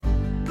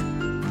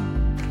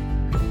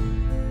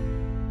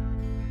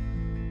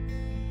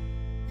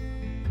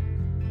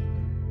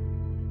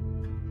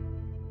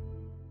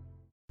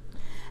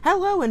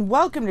Hello and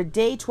welcome to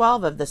day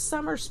 12 of the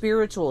Summer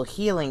Spiritual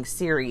Healing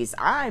Series.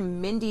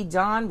 I'm Mindy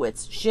Dawn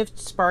with Shift,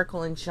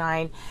 Sparkle, and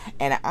Shine,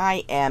 and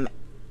I am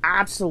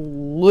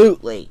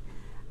absolutely,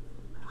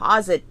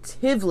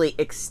 positively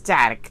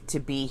ecstatic to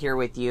be here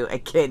with you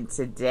again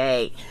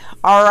today.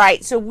 All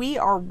right, so we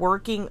are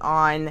working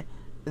on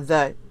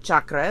the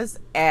chakras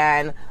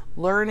and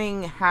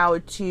learning how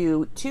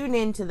to tune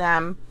into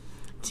them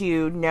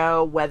to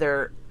know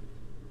whether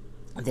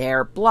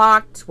they're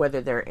blocked, whether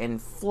they're in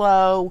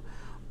flow,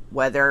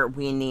 whether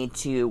we need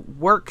to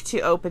work to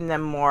open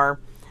them more.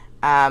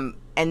 And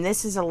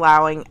this is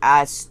allowing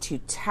us to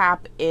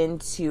tap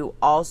into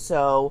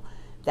also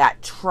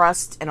that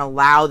trust and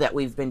allow that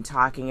we've been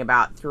talking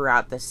about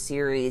throughout the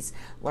series,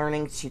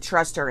 learning to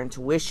trust our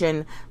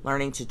intuition,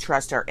 learning to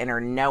trust our inner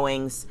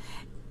knowings.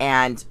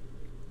 And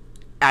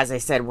as I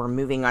said, we're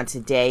moving on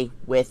today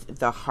with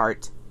the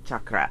heart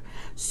chakra.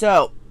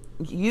 So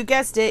you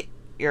guessed it,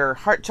 your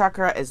heart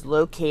chakra is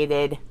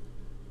located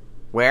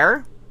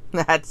where?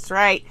 That's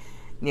right,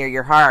 near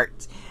your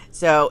heart.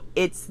 So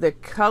it's the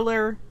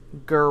color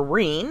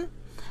green,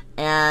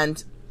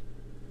 and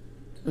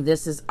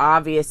this is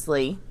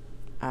obviously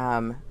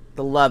the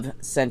love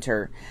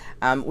center.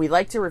 We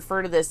like to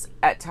refer to this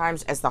at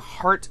times as the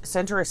heart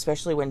center,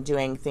 especially when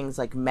doing things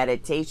like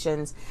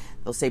meditations.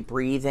 They'll say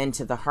breathe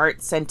into the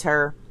heart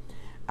center.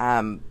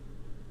 And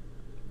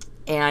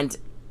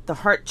the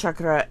heart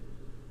chakra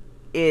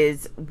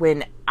is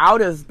when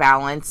out of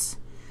balance,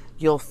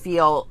 you'll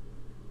feel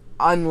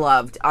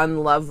unloved,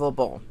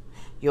 unlovable.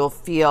 You'll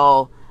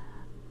feel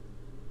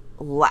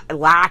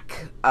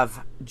lack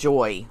of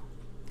joy,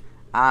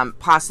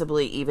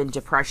 possibly even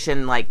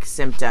depression-like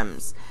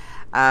symptoms.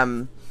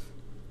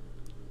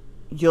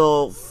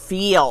 You'll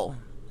feel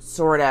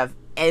sort of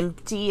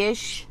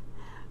empty-ish,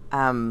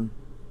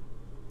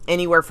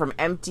 anywhere from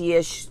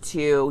empty-ish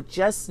to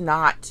just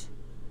not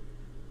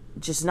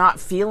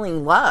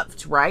feeling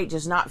loved, right?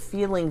 Just not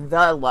feeling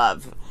the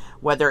love,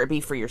 whether it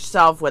be for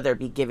yourself, whether it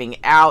be giving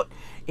out.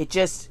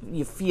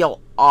 You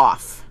feel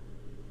off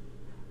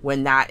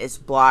when that is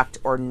blocked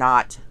or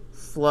not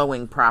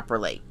flowing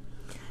properly.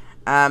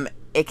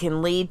 It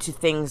can lead to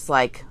things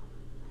like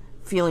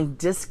feeling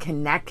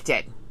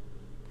disconnected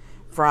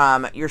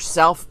from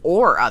yourself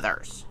or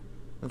others.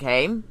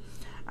 Okay?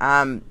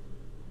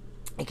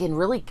 It can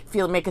really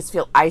make us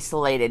feel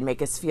isolated,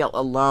 make us feel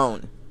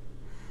alone.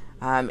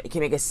 It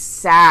can make us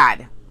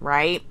sad,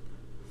 right?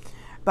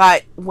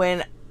 But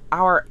when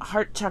our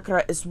heart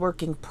chakra is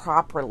working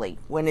properly,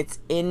 when it's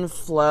in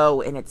flow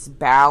and it's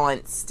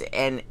balanced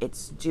and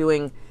it's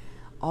doing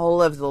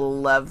all of the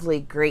lovely,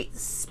 great,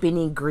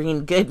 spinny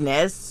green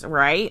goodness,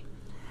 right?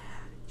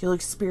 You'll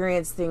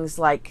experience things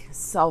like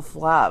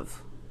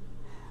self-love,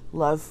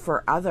 love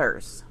for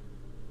others,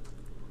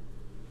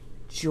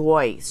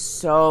 joy,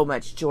 so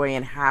much joy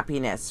and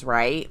happiness,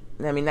 right?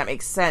 I mean, that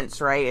makes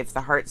sense, right? If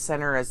the heart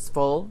center is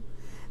full,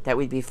 that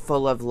we'd be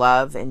full of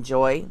love and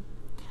joy.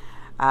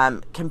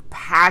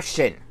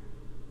 Compassion.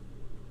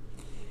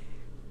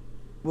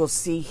 We'll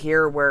see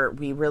here where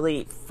we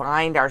really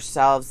find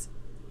ourselves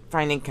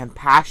finding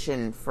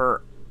compassion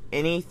for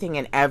anything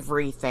and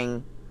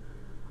everything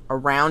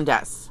around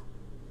us,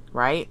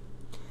 right?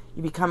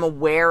 You become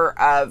aware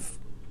of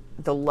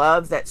the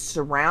love that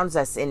surrounds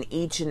us in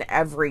each and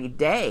every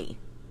day,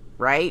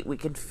 right? We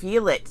can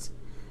feel it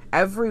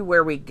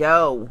everywhere we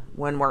go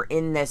when we're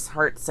in this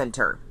heart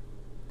center.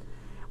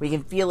 We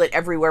can feel it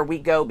everywhere we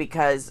go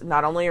because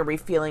not only are we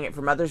feeling it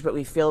from others, but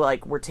we feel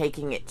like we're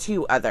taking it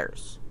to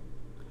others,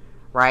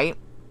 right?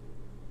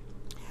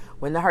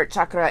 When the heart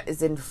chakra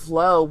is in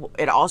flow,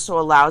 it also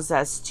allows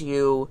us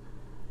to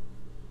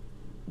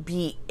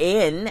be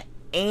in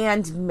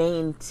and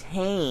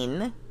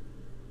maintain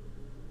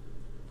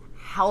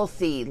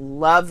healthy,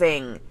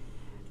 loving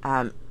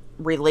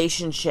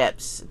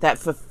relationships that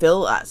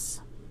fulfill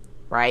us,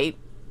 right?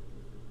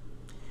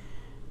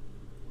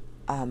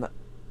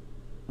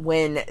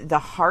 When the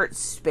heart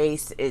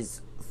space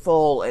is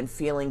full and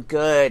feeling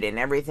good and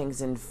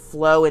everything's in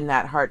flow in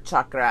that heart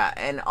chakra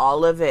and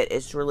all of it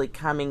is really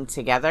coming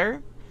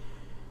together,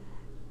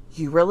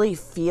 you really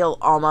feel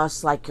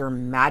almost like you're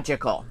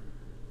magical,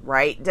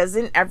 right?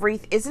 Isn't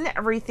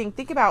everything,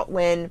 think about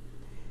when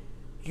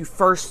you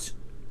first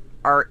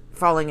are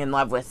falling in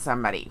love with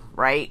somebody,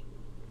 right?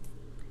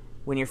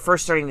 When you're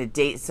first starting to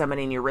date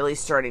somebody and you're really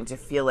starting to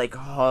feel like,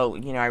 oh,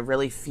 I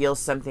really feel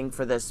something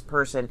for this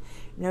person.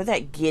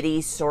 That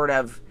giddy sort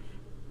of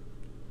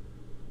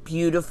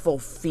beautiful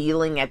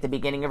feeling at the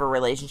beginning of a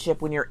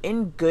relationship when you're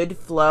in good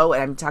flow,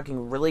 and I'm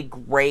talking really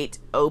great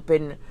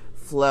open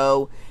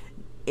flow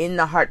in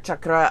the heart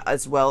chakra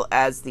as well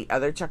as the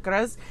other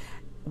chakras,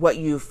 what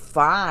you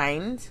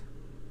find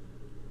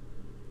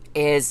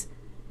is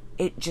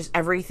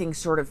everything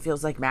sort of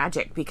feels like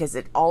magic because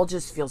it all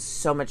just feels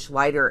so much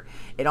lighter.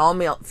 It all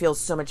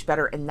feels so much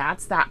better. And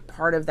that's that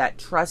part of that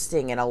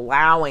trusting and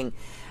allowing,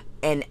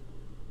 and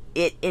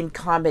it in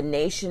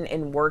combination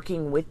and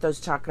working with those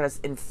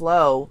chakras in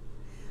flow,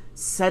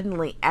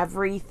 suddenly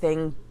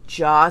everything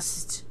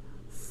just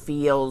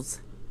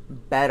feels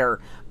better.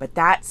 But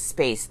that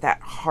space,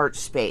 that heart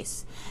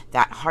space,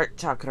 that heart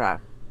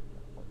chakra,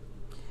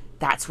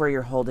 that's where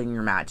you're holding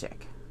your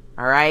magic.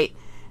 All right?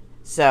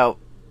 So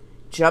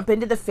jump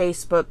into the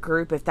Facebook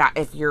group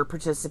if you're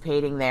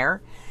participating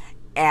there,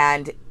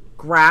 and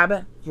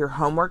grab your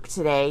homework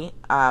today,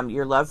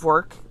 your love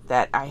work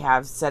that I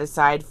have set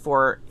aside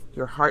for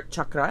your heart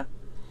chakra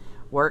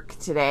work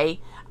today.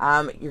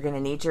 You're going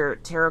to need your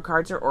tarot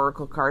cards or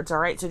oracle cards. All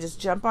right. So just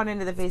jump on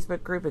into the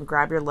Facebook group and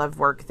grab your love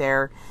work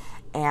there,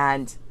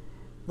 and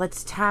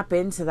let's tap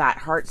into that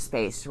heart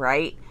space,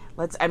 right?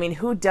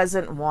 Who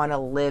doesn't want to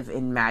live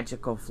in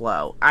magical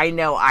flow? I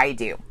know I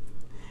do,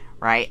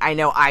 right? I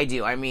know I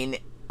do.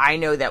 I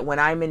know that when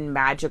I'm in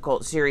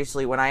magical,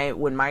 seriously,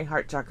 when my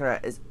heart chakra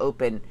is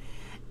open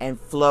and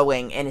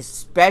flowing, and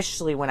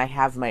especially when I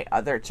have my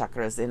other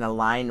chakras in a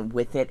line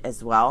with it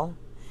as well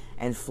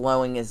and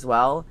flowing as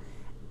well,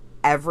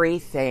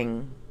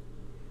 everything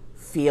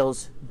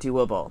feels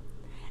doable.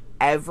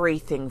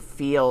 Everything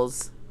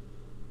feels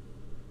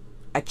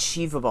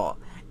achievable.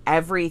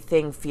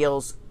 Everything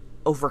feels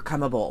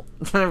overcomeable,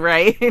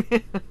 right?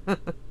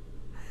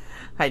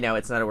 I know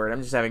it's not a word.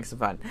 I'm just having some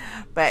fun.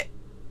 But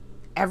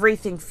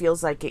everything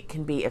feels like it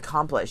can be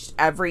accomplished.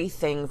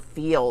 Everything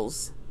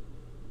feels,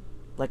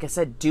 like I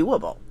said,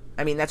 doable.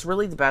 That's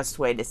really the best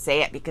way to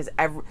say it, because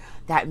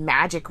that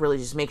magic really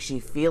just makes you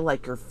feel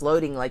like you're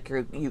floating, like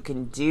you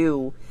can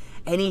do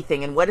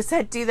anything. And what does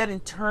that do? That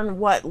in turn,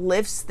 what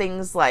lifts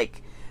things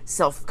like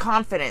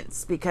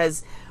self-confidence,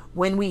 because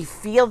when we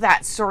feel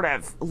that sort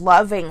of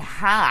loving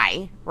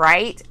high,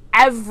 right,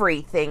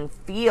 everything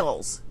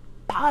feels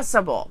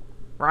possible,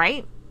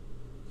 right?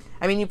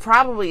 You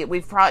probably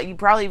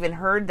even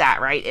heard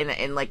that, right?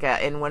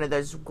 In one of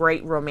those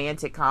great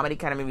romantic comedy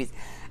kind of movies.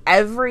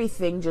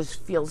 Everything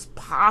just feels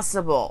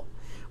possible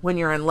when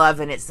you're in love,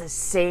 and it's the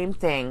same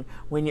thing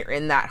when you're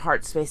in that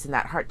heart space and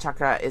that heart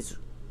chakra is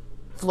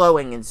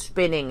flowing and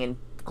spinning and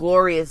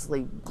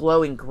gloriously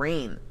glowing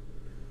green.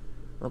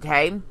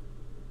 Okay?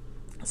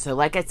 So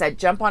like I said,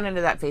 jump on into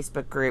that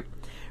Facebook group,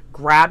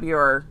 grab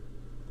your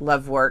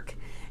love work,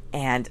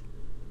 and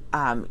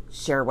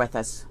share with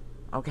us.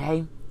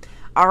 Okay?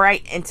 All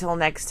right, until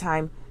next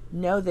time,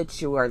 know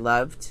that you are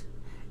loved.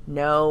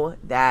 Know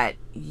that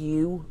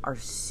you are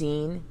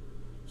seen,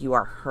 you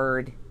are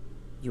heard,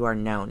 you are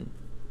known.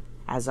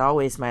 As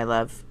always, my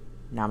love,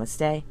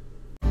 namaste.